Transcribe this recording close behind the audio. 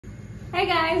Hey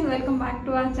guys, welcome back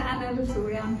to our channel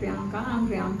Surya and Priyanka. I'm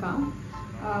Priyanka.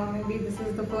 Maybe this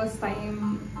is the first time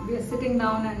we are sitting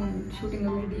down and shooting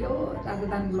a video rather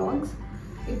than vlogs.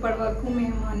 ఇప్పటివరకు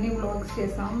మేము అన్ని vlogs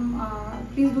చేసాం.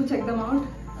 Please do check them out.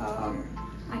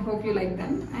 I hope you like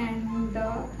them. And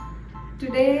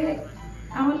today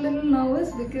I'm a little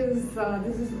nervous because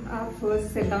this is our first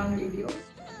sit down video.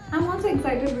 I'm also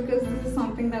excited because this is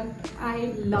something that I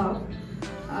love,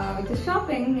 which is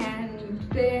shopping. And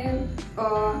today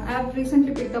I've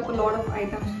recently picked up a lot of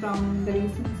items from the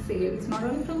recent sales, not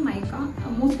only from Nykaa,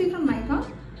 mostly from Nykaa,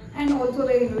 and also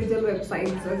the individual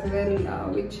websites as well,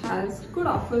 which has good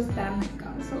offers than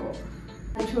Nykaa. So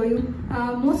I'll show you.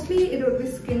 Mostly it would be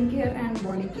skincare and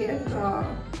body care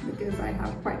because I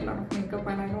have quite a lot of makeup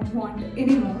and I don't want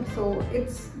any more. So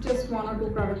it's just 1 or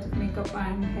 2 products of makeup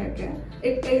and hair care.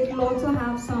 It will also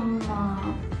have some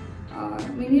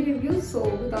mini reviews. So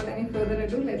without any further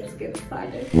ado, let's get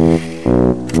started.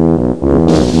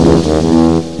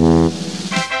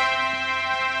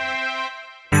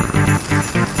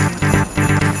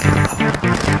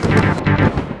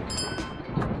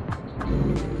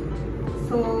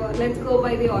 Let's go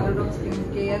by the order of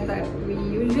skincare that we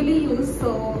usually use. So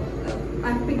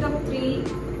I've picked up 3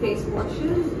 face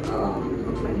washes or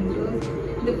cleansers.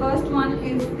 The first one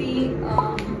is the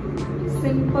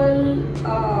simple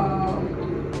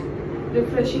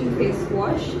refreshing face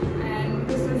wash, and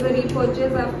this is a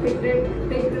repurchase. I've picked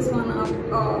this one up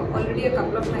already a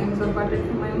couple of times. I bought it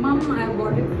for my mom, I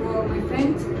bought it for my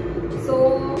friends, so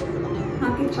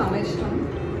naaki chala ishtam.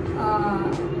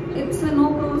 It's a no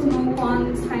pros no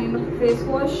cons kind of face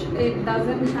wash. It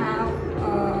doesn't have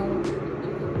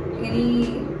any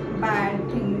bad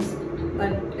things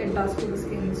that it does to the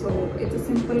skin, so it's a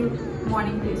simple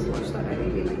morning face wash that I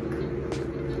really like.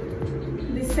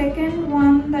 The second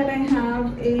one that I have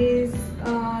is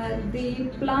the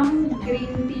Plum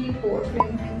green tea pore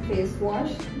cleansing face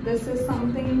wash. This is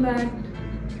something that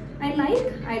I like.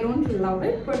 I don't love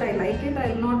it, but I like it.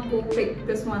 I'll not go pick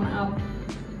this one up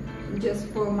just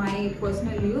for my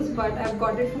personal use, but I've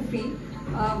got it for free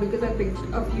because I picked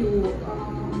a few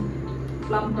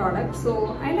Plum products. So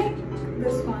I like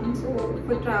this one, so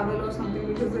for travel or something,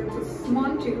 because it's a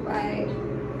small tube, I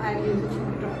use it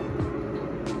for travel.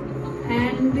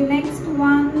 And the next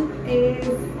one is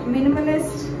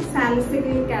Minimalist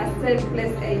Salicylic Acid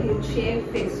LHA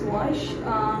Face Wash.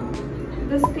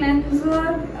 This cleanser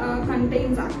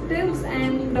contains actives,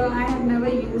 and I have never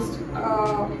used,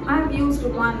 I've used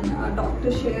one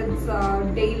Dr. Sheth's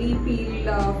daily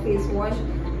peel face wash.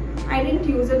 I didn't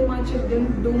use it much, it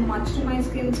didn't do much to my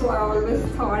skin, so I always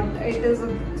thought it is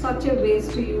such a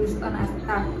waste to use an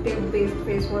active based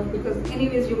face wash, because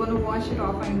anyways you're going to wash it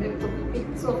off and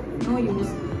it's of no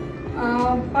use.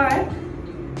 But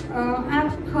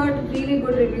I've heard really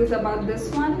good reviews about this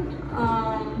one,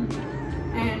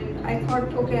 and I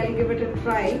thought, okay, I'll give it a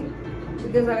try,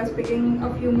 because I was picking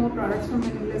a few more products from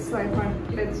Minimalist, so I thought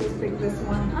let's just pick this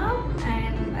one up,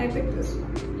 and I picked this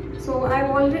one. So I've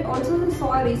already also saw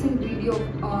a recent video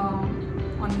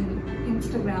on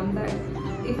Instagram that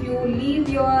if you leave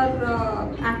your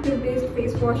active based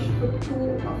face wash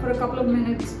for a couple of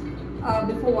minutes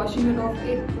before washing it off,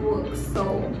 it works. So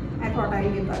I thought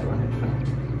I'll give that one a try.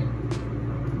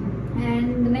 And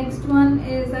the next one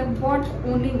is I bought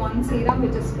only one serum,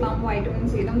 which is Plum vitamin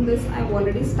serum. This I've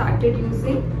already started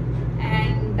using,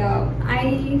 and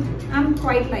I'm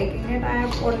quite liking it. I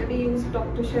have already used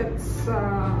Dr. Sheth's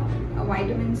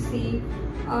vitamin C.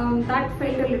 That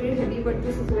felt a little heavy, but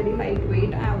this is very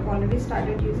lightweight. I have already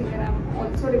started using it. I'm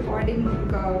also recording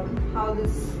how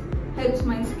this helps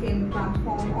my skin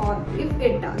transform, or if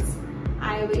it does.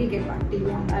 I will get back to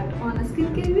you on that on a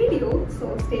skincare video,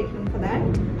 so stay tuned for that.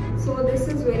 So this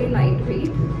is very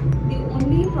lightweight. The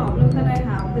only problem that I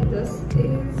have with this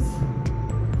is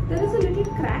there is a little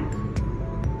crack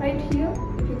right here,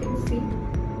 if you can see,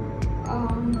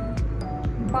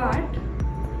 but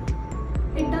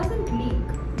it doesn't leak,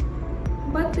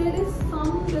 but there is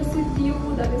some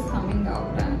residue that is coming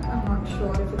out, and I'm not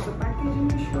sure if it's a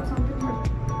packaging issue or something, but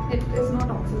it is not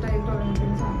oxidized or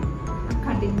anything, so I'm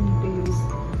continuing to use.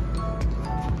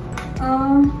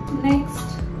 Next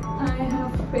I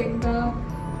have picked up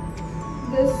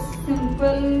this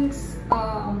simple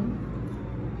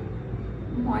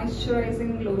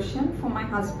moisturizing lotion for my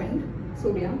husband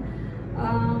Surya.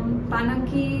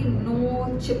 Tanaki no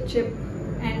chip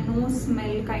and no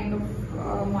smell kind of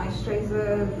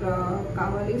moisturizer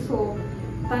kavali. So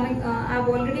I've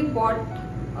already bought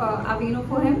Aveeno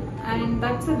for him, and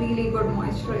that's a really good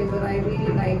moisturizer. I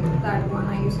really like that one.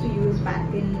 I used to use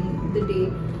back in the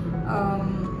day.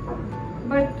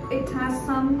 but it has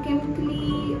some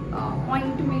chemically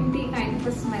ointmenty kind of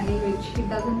a smell which he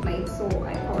doesn't like, so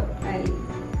I thought I'll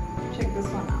check this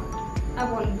one out.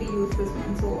 I've already used this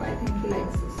one, so I think he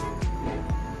likes this.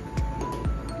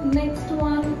 Next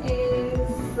one is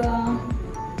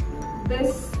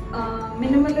this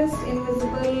Minimalist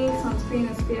Invisible Sunscreen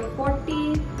SPF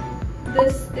 40.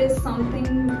 This is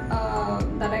something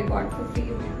that I got for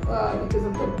free because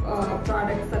of the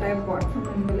products that I've bought from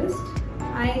Minimalist.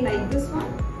 I like this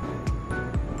one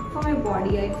for my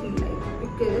body, I feel like,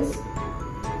 because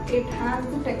it has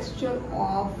the texture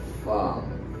of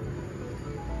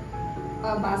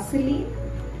Vaseline,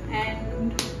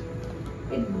 and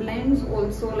it blends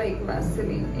also like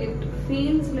Vaseline. It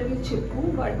feels a little chippy,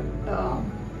 but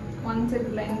once it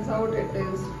blends out, it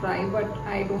is dry, but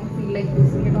I don't feel like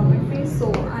using it on my face,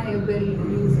 so I will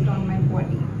use it on my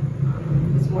body.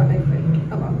 Is what I felt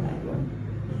about that one.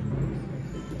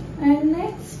 And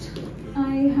next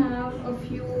I have a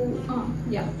few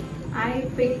I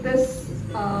picked this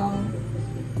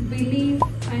Belief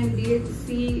and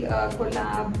DHC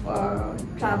collab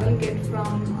travel kit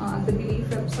from the Belief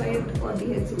website or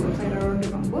DHC website, I don't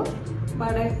remember,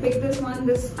 but I picked this one.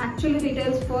 This actually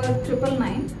retails for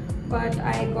 $999, but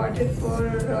I got it for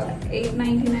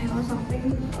 $8.99 or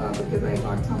something because I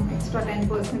got some extra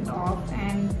 10% off,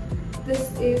 and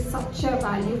this is such a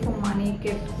value for money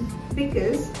kit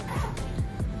because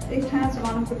it has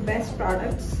one of the best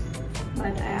products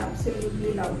that I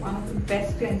absolutely love, one of the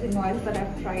best cleansing oils that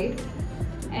I've tried,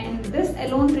 and this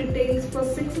alone retails for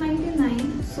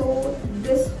 $6.99, so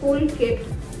this whole kit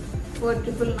for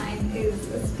 $999 is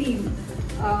a steal.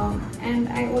 And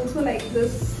I also like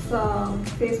this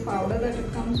face powder that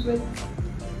it comes with.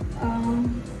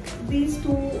 These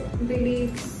two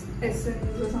Beliefs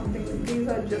Essence or something, these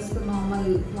are just the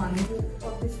normal ones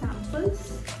of the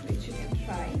samples which you can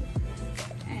try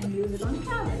and use it on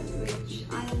travel, which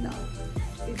I love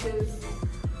because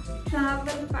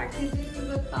travel packaging is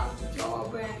a tough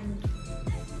job and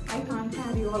I can't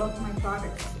carry all of my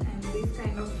products, and these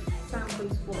kind of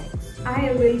samples works.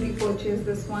 I will repurchase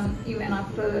this one even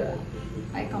after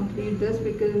I complete this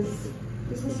because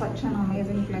this is such an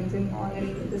amazing cleansing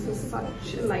oil. This is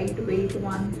such a lightweight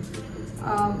one.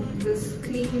 This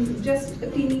cleans just a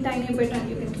teeny tiny bit and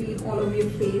you can clean all over your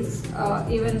face.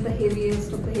 Even the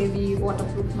heaviest of the heavy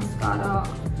waterproof mascara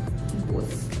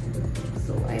goes.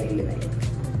 So I really like it.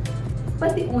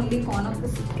 But the only con of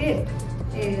this kit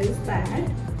is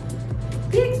that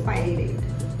the expiry date.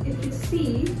 If you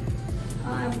see,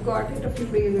 I've got it a few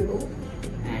days ago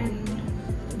and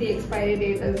the expiry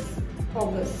date is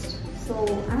August. So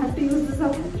I have to use this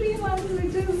up in 3 months,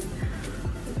 which is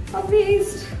a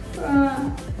waste.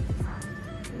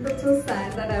 That's so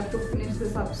sad that I have to finish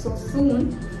this up so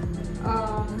soon.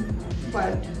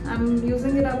 But I'm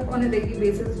using it up on a daily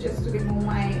basis just to remove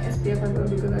my SPF as well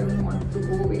because I don't want it to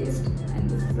go waste. And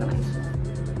this is a nice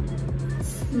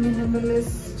one.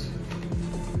 Minimalist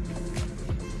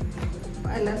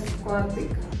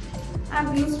L-Ascorbic.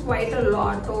 I've used quite a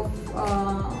lot of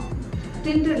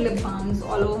tinted lip balms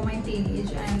all over my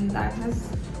teenage, and that has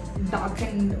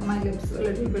darkened my lips a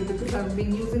little bit because I've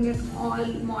been using it all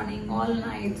morning, all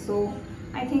night. So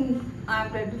I think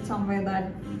I've read it somewhere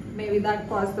that maybe that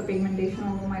caused the pigmentation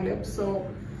over my lips. So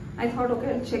I thought,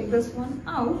 okay, I'll check this one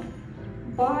out.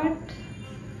 But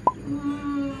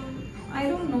I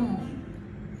don't know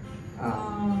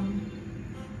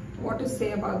what to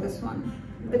say about this one.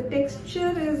 The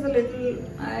texture is a little,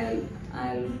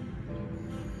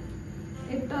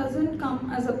 it doesn't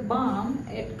come as a balm,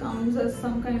 it comes as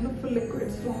some kind of a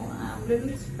liquid, so I'm a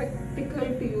little skeptical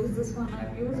to use this one.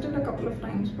 I've used it a couple of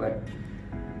times, but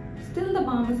still the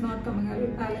balm is not coming.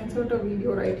 I'll insert a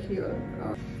video right here.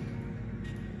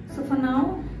 So for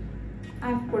now,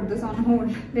 I've put this on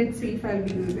hold. Let's see if I'll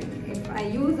be using it. If I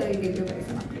use, I'll give you guys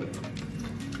an update.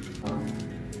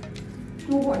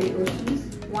 2 body lotions.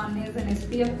 One is an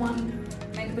SPF one,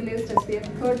 Minimalist SPF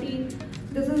 30.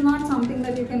 This is not something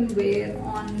that you can wear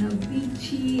on a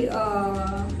beachy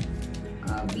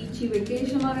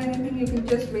vacation or anything. You can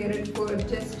just wear it for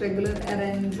just regular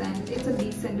errands, and it's a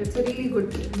really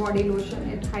good body lotion.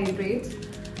 It hydrates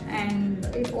and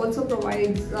it also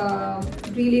provides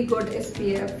really good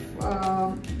SPF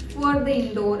for the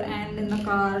indoor and in the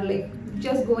car, like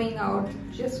just going out,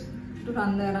 just to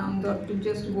run the errands or to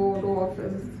just go to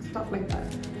office, stuff like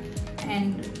that.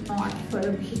 And not for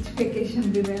a beach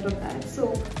vacation, beware of that.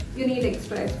 So you need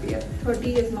extra SPF.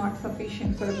 30 is not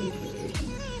sufficient for a beach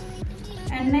vacation.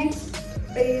 And next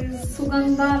is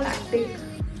Sugandha Lactic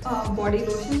body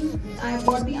lotion. I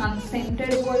bought the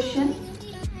unscented version,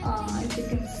 if you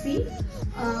can see.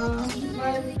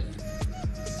 But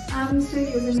I'm still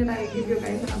using it. I'll give you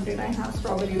guys an update. I have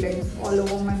strawberry legs all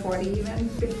over my body even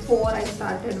before I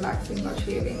started waxing or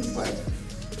shaving, but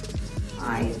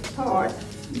I thought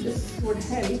this would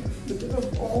help because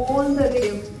of all the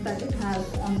rave that it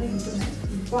has on the internet.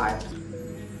 But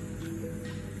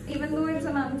even though it's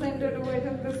an unscented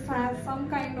version, this has some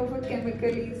kind of a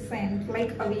chemically scent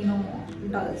like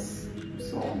Aveeno does.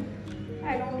 So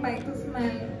I don't like the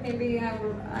smell. Maybe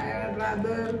I'd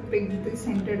rather pick the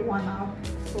scented one up.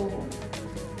 So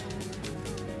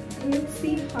let's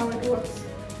see how it works.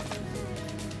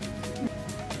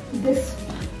 This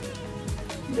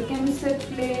one, the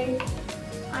ChemistatPlay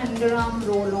underarm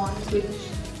roll-on, which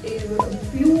is a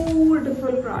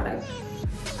beautiful product.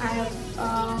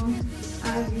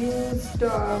 I've used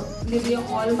Nivea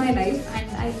all my life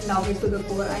and I love it to the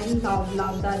core. I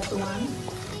love that one.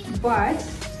 But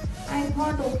I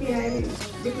thought, okay,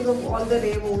 because of all the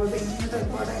rave over the internet, I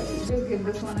thought I will just give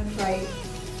this one a try.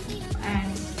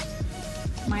 And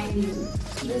mind you,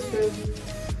 this is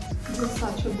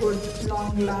such a good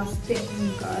long-lasting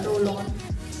roll-on.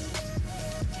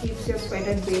 Keeps your sweat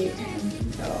at bay. And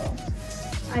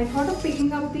I thought of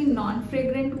picking up the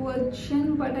non-fragrant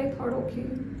version, but I thought, okay,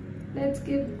 let's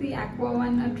give the aqua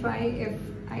one a try. If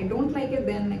I don't like it,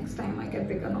 then next time I can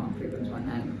pick a non-fragrance one.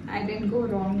 And I didn't go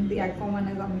wrong. The aqua one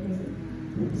is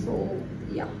amazing. So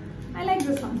yeah, I like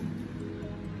this one.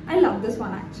 I love this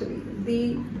one actually.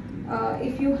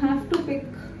 If you have to pick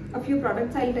a few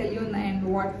products, I'll tell you in the end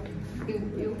what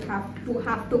you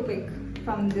have to pick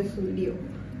from this video.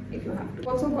 If you have to.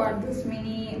 Also got this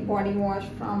mini body wash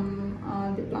from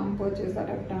the Plum purchase that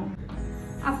I've done.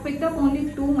 I've picked up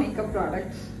only 2 makeup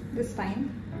products this time.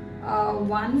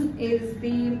 One is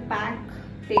the PAC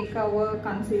Take Cover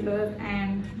Concealer,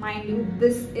 and mind you,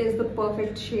 this is the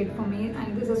perfect shade for me,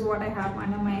 and this is what I have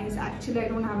under my eyes. Actually, I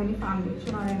don't have any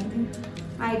foundation or anything.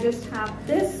 I just have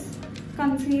this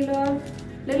concealer,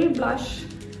 little blush,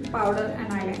 powder and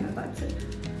eyeliner, that's it.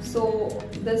 So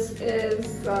this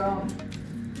is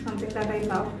something that I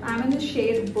love. I'm in the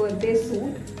shade Birthday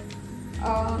Suit.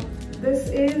 This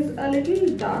is a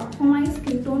little dark for my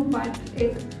skin tone, but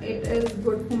it is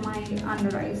good for my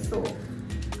under eyes, so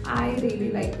I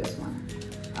really like this one.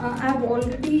 I've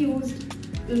already used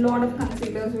a lot of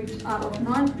concealers which are of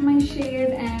not my shade,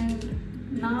 and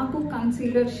naaku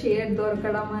concealer shade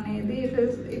dorkadam anedi,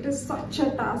 it is such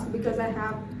a task because I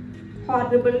have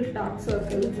horrible dark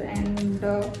circles and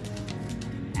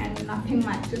nothing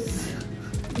matches.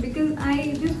 Because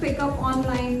I just pick up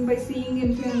online by seeing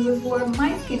influencers who are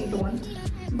my skin tone,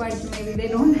 but maybe they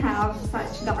don't have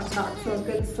such dark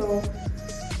circles, so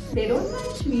they don't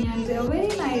match me, and they're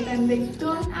very light and they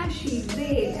turn ashy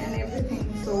gray and everything.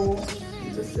 So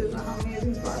this is an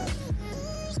amazing product.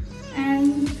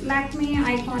 And Lakme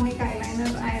Iconic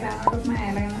Eyeliner, I ran out of my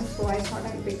eyeliner, so I thought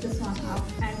I'd pick this one up,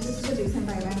 and this is a decent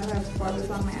eyeliner. I've got this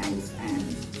on my eyes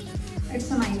and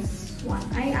it's a nice one.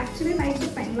 I actually like the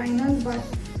pen liners, but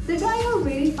they dry out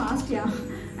very fast, yeah,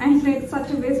 and it's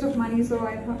such a waste of money, so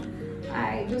I thought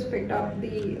I just picked up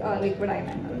the liquid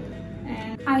eyeliner.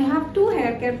 And I have 2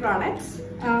 hair care products.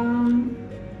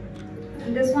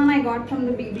 This one I got from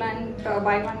the BBlunt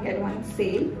buy one get one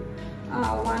sale.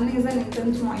 One is an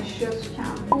Intense Moisture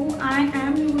shampoo. I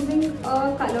am using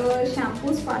a color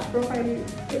shampoo, Spark Profile.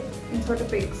 Insert a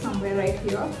pic somewhere right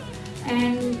here.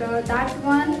 And that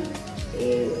one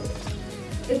is,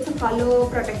 it's a color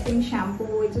protecting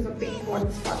shampoo, which is a pink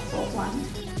bottle spot for one,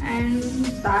 and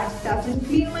that doesn't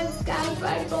clean my scalp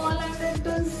at all, and it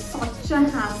is such a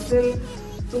hassle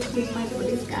to clean my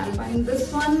dirty scalp. And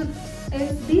this one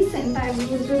is decent. I've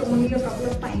used it only a couple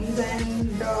of times,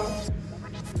 and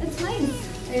it's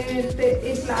nice.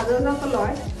 It lathers up a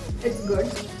lot. It's good.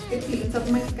 It cleans up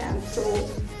my scalp, so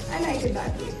I like it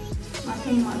that way.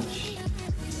 Nothing much.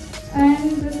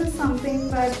 And this is something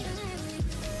that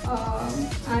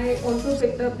I also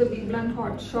picked up the BBlunt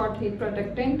Hot Shot Heat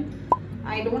Protectant.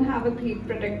 I don't have a heat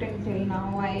protectant till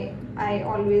now. I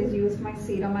always use my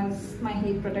serum as my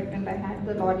heat protectant. I had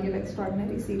the L'Oreal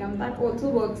Extraordinary Serum that also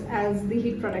works as the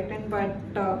heat protectant, but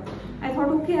I thought,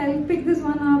 okay, I'll pick this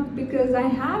one up because I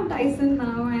have Dyson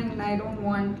now, and I don't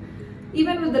want,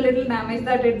 even with the little damage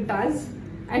that it does,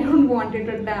 I don't want it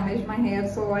to damage my hair,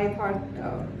 so I thought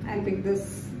I'll pick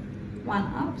this one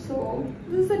up. So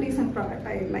this is a decent product.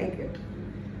 I like it.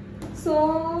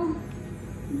 So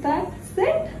that's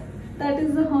it. That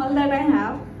is the haul that I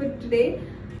have for today.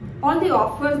 All the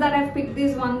offers that I've picked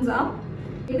these ones up,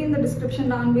 in the description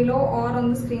down below or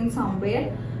on the screen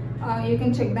somewhere. You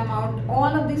can check them out. All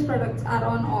of these products are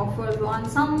on offers on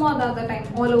some or the other time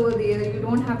all over the year. You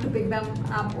don't have to pick them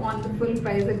up on the full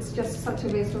price. It's just such a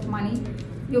waste of money.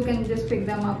 you can just pick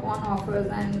them up on offers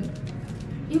and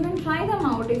you can try them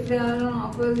out if they are on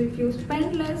offers. If you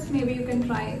spend less, maybe you can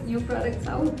try new products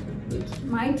out which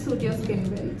might suit your skin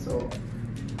well. So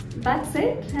that's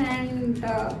it. And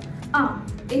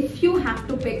if you have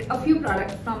to pick a few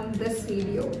products from this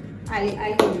video,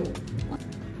 I'll tell you.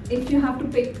 If you have to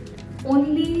pick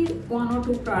only 1 or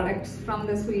 2 products from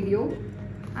this video,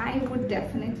 I would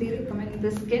definitely recommend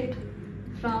this kit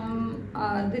from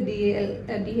the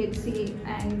DHC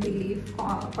and Belief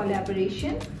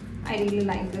collaboration. I really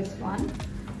like this one.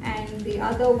 And the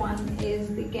other one is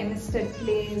the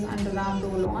ChemistatPlay's Underarm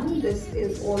Roll-On. This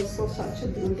is also such a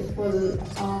beautiful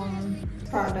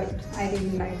product. I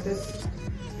really like this.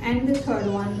 And the third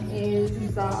one is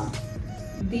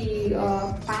the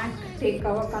Pack Take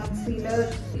Cover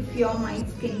Concealer. If you're my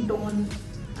skin tone,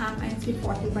 I'm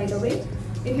NC40 by the way.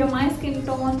 If you're my skin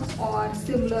tone or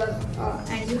similar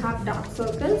and you have dark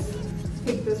circles,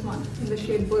 pick this one in the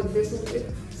shade Birthday Suit.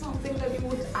 It's something that you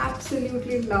would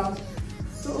absolutely love.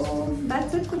 So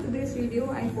that's it for today's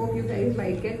video. I hope you guys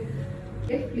like it.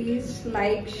 Please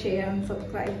like, share and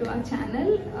subscribe to our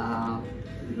channel.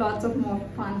 Lots of more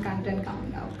fun content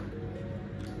coming out.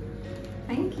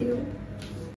 Thank you.